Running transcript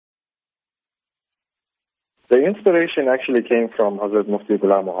The inspiration actually came from Hazrat Mufti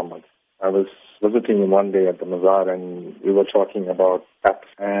Bilal Muhammad. I was visiting him one day at the Mazar and we were talking about apps.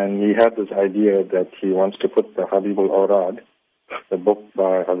 And he had this idea that he wants to put the Habibul Awrad, the book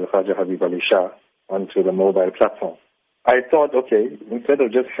by Hazrat Khaja Habib Ali Shah, onto the mobile platform. I thought, okay, instead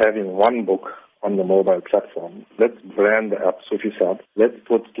of just having one book on the mobile platform, let's brand the app Soofie Saheb. Let's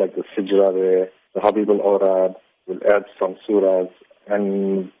put like the Sijra there, the Habibul Awrad, we'll add some surahs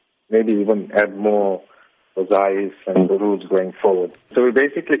and maybe even add more Wazais and the rules going forward. So we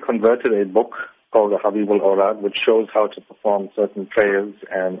basically converted a book called the Habibul Awrad, which shows how to perform certain prayers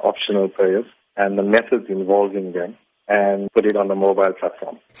and optional prayers and the methods involving them, and put it on the mobile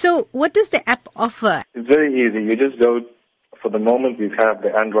platform. So what does the app offer? It's very easy. You just go, for the moment we have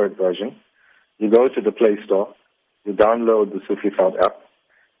the Android version. You go to the Play Store, you download the Soofie Saheb app.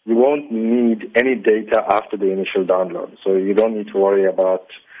 You won't need any data after the initial download, so you don't need to worry about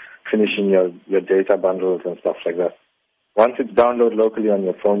finishing your data bundles and stuff like that. Once it's downloaded locally on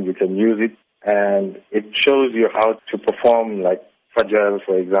your phone, you can use it, and it shows you how to perform, like Fajr,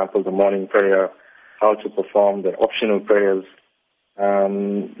 for example, the morning prayer, how to perform the optional prayers.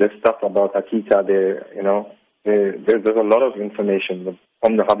 There's stuff about Hakika there, There's a lot of information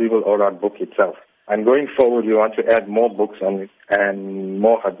from the Habibul Awrad book itself. And going forward, we want to add more books on it and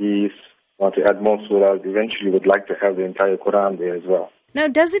more hadiths, want to add more surahs. Eventually, we'd like to have the entire Quran there as well. Now,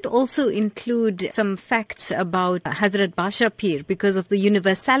 does it also include some facts about Hazrat Badsha Peer because of the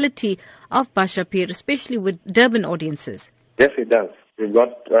universality of Badsha Peer, especially with Durban audiences? Yes, it does. We've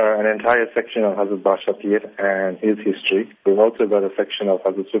got an entire section on Hazrat Badsha Peer and his history. We've also got a section of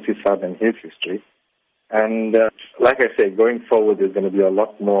Hazrat Soofie Saheb and his history. And like I say, going forward, there's going to be a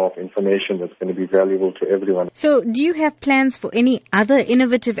lot more of information that's going to be valuable to everyone. So do you have plans for any other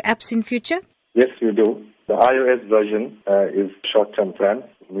innovative apps in future? Yes, we do. The iOS version is short-term plan.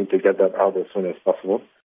 We need to get that out as soon as possible.